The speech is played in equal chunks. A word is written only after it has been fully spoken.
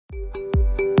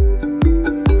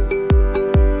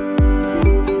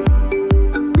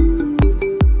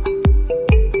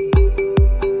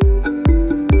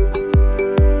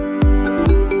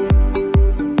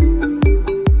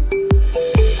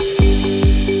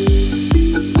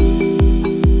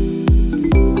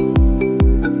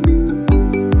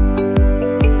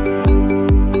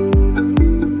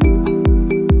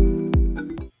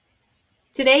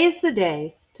Today is the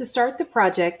day to start the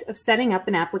project of setting up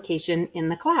an application in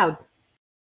the cloud.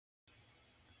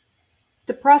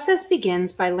 The process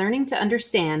begins by learning to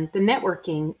understand the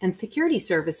networking and security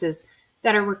services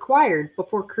that are required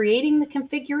before creating the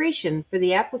configuration for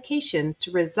the application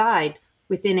to reside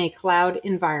within a cloud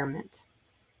environment.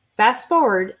 Fast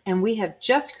forward, and we have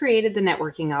just created the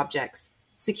networking objects,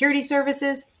 security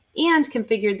services, and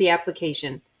configured the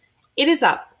application. It is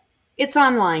up. It's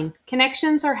online.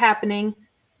 Connections are happening.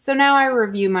 So now I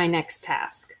review my next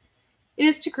task. It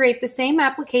is to create the same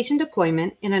application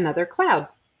deployment in another cloud.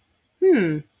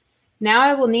 Now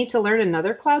I will need to learn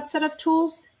another cloud set of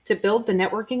tools to build the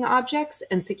networking objects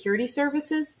and security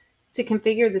services to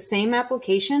configure the same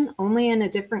application only in a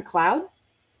different cloud?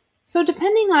 So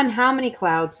depending on how many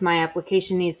clouds my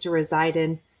application needs to reside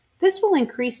in, this will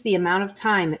increase the amount of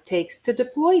time it takes to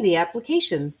deploy the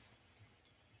applications.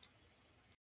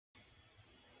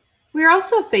 We are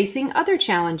also facing other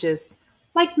challenges,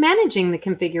 like managing the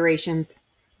configurations.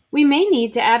 We may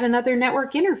need to add another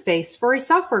network interface for a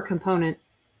software component,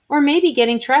 or maybe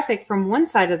getting traffic from one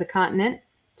side of the continent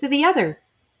to the other,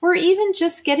 or even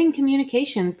just getting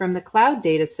communication from the cloud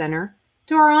data center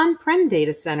to our on-prem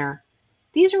data center.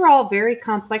 These are all very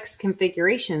complex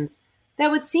configurations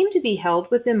that would seem to be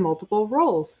held within multiple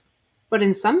roles, but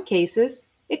in some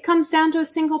cases, it comes down to a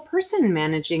single person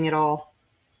managing it all.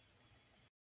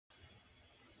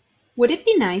 Would it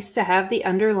be nice to have the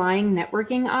underlying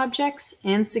networking objects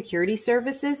and security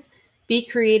services be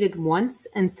created once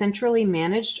and centrally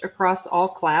managed across all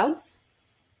clouds?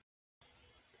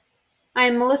 I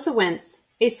am Melissa Wentz,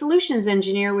 a solutions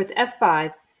engineer with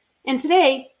F5, and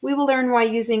today we will learn why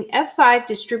using F5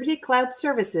 Distributed Cloud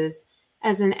Services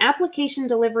as an application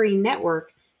delivery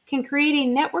network can create a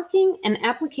networking and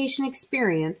application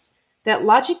experience that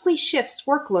logically shifts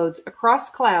workloads across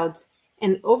clouds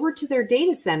and over to their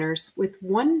data centers with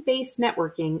one base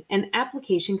networking and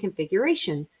application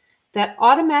configuration that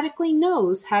automatically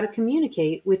knows how to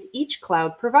communicate with each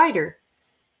cloud provider.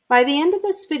 By the end of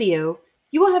this video,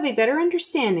 you will have a better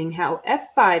understanding how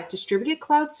F5 Distributed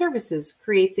Cloud Services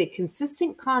creates a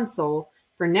consistent console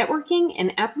for networking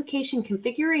and application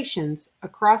configurations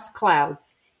across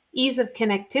clouds, ease of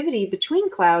connectivity between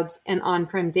clouds and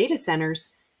on-prem data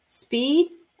centers,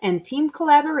 speed, and team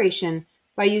collaboration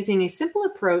by using a simple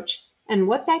approach and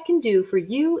what that can do for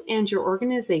you and your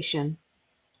organization.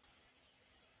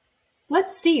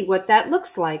 Let's see what that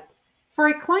looks like. For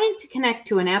a client to connect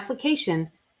to an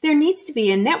application, there needs to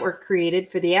be a network created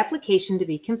for the application to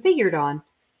be configured on.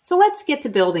 So let's get to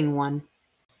building one.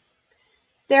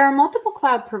 There are multiple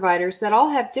cloud providers that all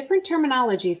have different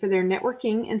terminology for their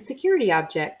networking and security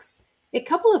objects. A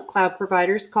couple of cloud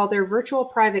providers call their virtual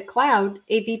private cloud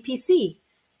a VPC,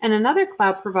 and another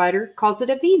cloud provider calls it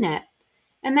a VNet,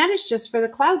 and that is just for the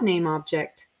cloud name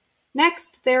object.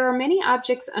 Next, there are many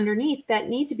objects underneath that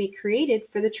need to be created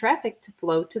for the traffic to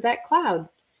flow to that cloud.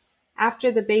 After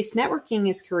the base networking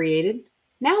is created,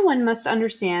 now one must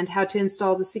understand how to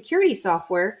install the security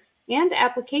software and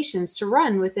applications to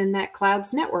run within that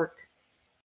cloud's network.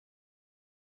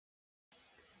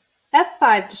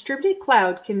 F5 Distributed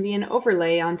Cloud can be an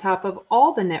overlay on top of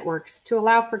all the networks to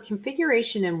allow for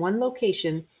configuration in one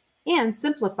location and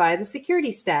simplify the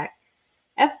security stack.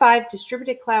 F5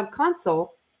 Distributed Cloud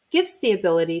Console gives the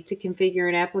ability to configure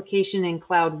an application in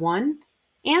Cloud 1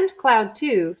 and Cloud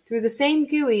 2 through the same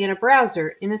GUI in a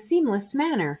browser in a seamless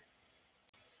manner.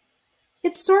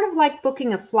 It's sort of like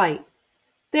booking a flight.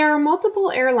 There are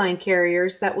multiple airline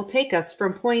carriers that will take us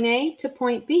from point A to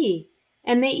point B,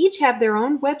 and they each have their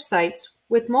own websites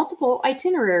with multiple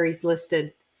itineraries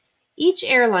listed. Each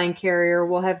airline carrier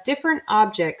will have different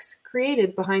objects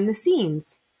created behind the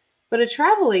scenes, but a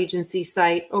travel agency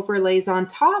site overlays on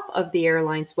top of the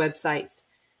airline's websites.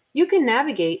 You can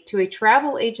navigate to a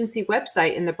travel agency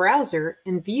website in the browser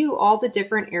and view all the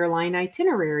different airline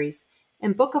itineraries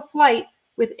and book a flight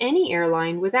with any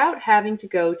airline without having to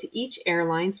go to each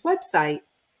airline's website.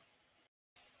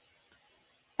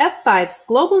 F5's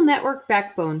global network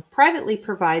backbone privately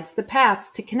provides the paths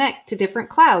to connect to different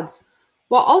clouds,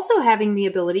 while also having the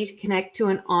ability to connect to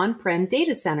an on-prem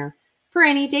data center for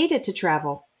any data to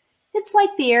travel. It's like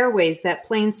the airways that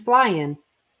planes fly in.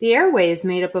 The airway is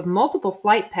made up of multiple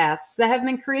flight paths that have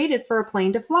been created for a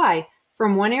plane to fly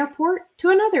from one airport to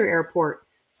another airport.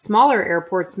 Smaller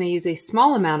airports may use a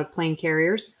small amount of plane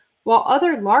carriers, while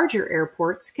other larger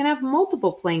airports can have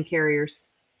multiple plane carriers,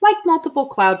 like multiple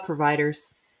cloud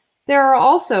providers. There are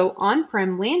also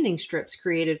on-prem landing strips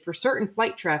created for certain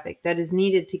flight traffic that is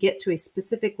needed to get to a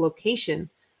specific location,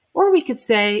 or we could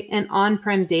say an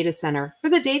on-prem data center for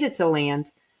the data to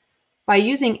land. By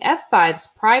using F5's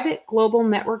private global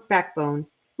network backbone,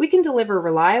 we can deliver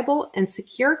reliable and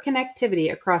secure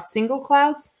connectivity across single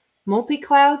clouds,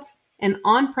 multi-clouds, and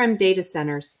on-prem data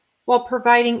centers, while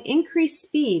providing increased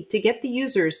speed to get the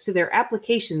users to their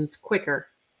applications quicker.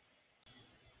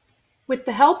 With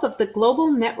the help of the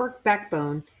global network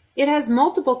backbone, it has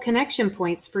multiple connection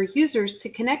points for users to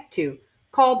connect to,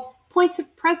 called points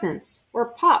of presence,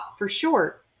 or POP for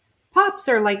short. POPs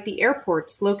are like the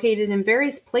airports located in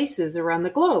various places around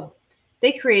the globe.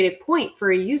 They create a point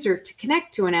for a user to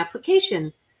connect to an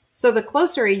application. So the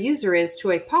closer a user is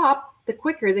to a POP, the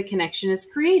quicker the connection is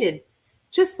created.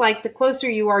 Just like the closer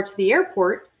you are to the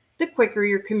airport, the quicker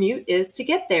your commute is to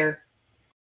get there.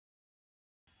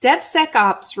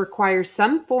 DevSecOps requires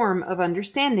some form of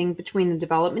understanding between the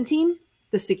development team,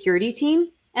 the security team,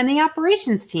 and the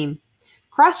operations team.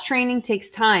 Cross-training takes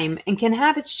time and can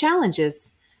have its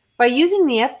challenges. By using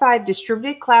the F5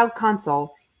 Distributed Cloud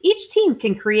Console, each team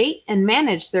can create and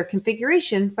manage their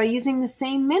configuration by using the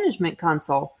same management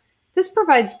console. This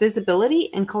provides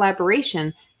visibility and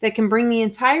collaboration that can bring the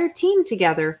entire team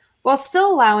together while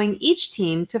still allowing each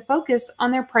team to focus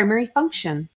on their primary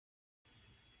function.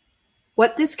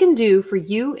 What this can do for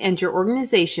you and your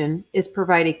organization is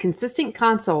provide a consistent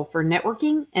console for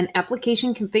networking and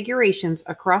application configurations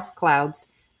across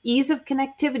clouds, ease of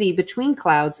connectivity between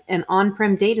clouds and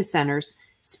on-prem data centers,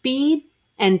 speed,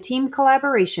 and team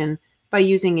collaboration by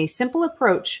using a simple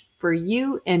approach for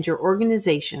you and your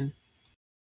organization.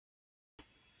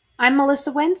 I'm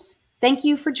Melissa Wentz. Thank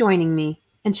you for joining me,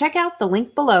 and check out the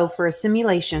link below for a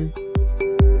simulation.